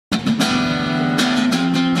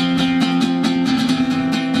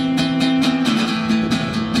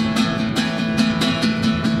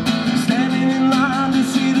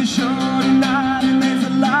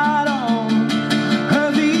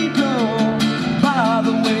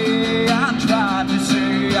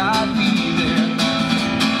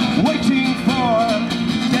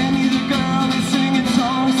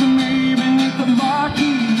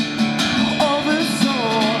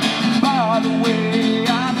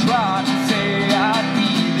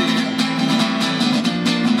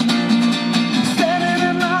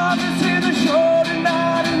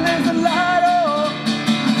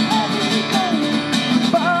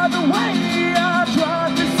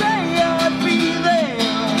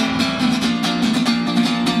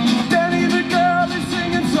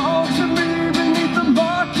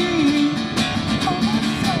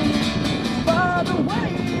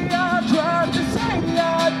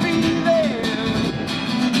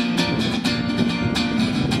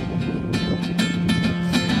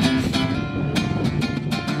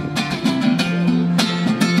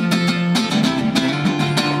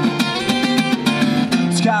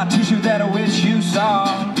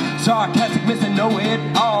Sarcastic, missing know it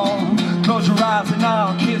all. Close your eyes and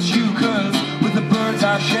I'll kiss you, 'cause with the birds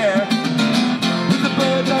I share, with the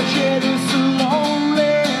birds I share, it's so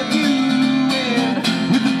lonely viewing.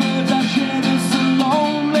 With the birds I share, it's so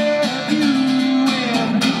lonely viewing.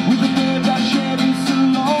 With the birds I share, it's so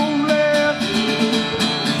lonely viewing.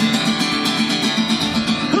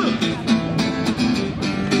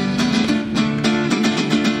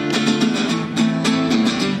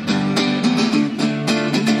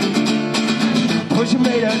 Push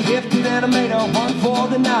made her, gifted animator, 1 for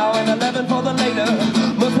the now and 11 for the later.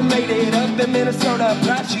 Must have made it up in Minnesota.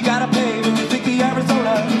 Price you gotta pay when you think the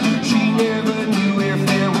Arizona. She never knew if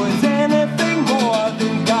there was anything more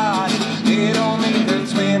than God. It only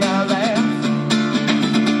hurts when I laugh.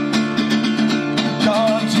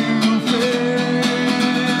 Gone too fast.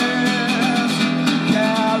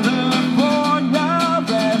 California,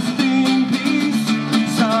 rest in peace.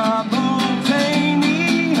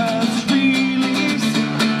 Simultaneous release.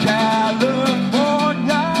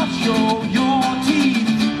 California, show your teeth.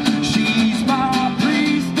 She's my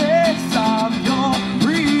priestess, I'm your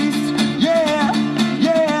priest. Yeah,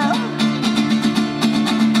 yeah.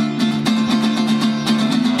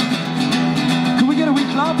 Can we get a wee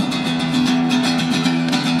clap?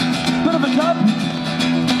 Bit of a clap.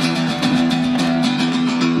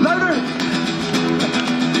 Louder.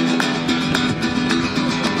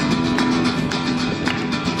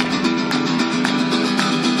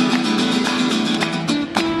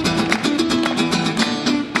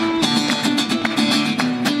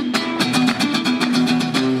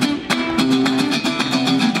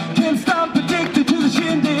 Can't stop, addicted to the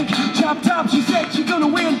shindig. Chop top, she said she's gonna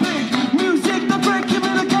win big. Music, the break,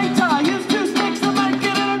 communicator. Use 2 sticks to make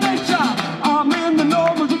it in a nature. I'm in the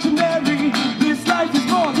normal dictionary. This life is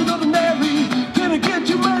more than ordinary. Gonna get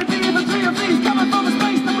you maybe even 3 of these coming from a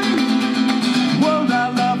space to me. World, I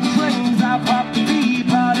love the trains. I've hopped the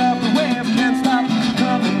deep out of the web. Can't stop,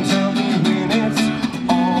 come and tell me when it's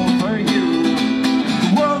all for you.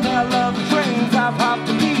 World, I love the trains. I've hopped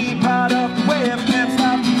the deep out of the web. Can't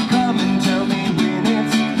stop, come and tell me when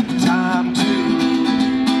it's time to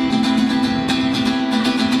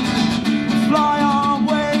fly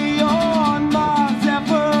away on my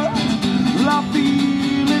zephyr. I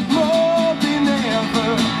feel it more than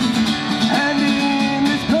ever. And in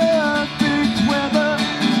this perfect weather,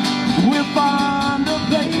 we'll find a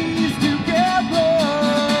place together.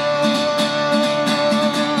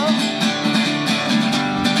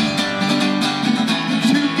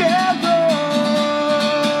 Together.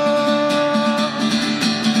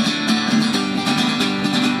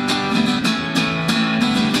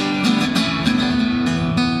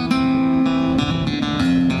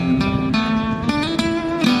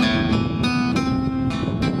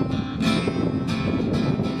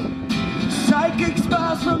 Psychic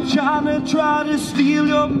spies from China try to steal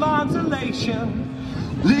your mind's elation.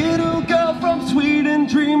 Little girl from Sweden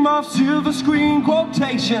dream of silver screen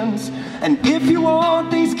quotations. And if you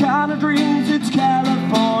want these kind of dreams, it's California.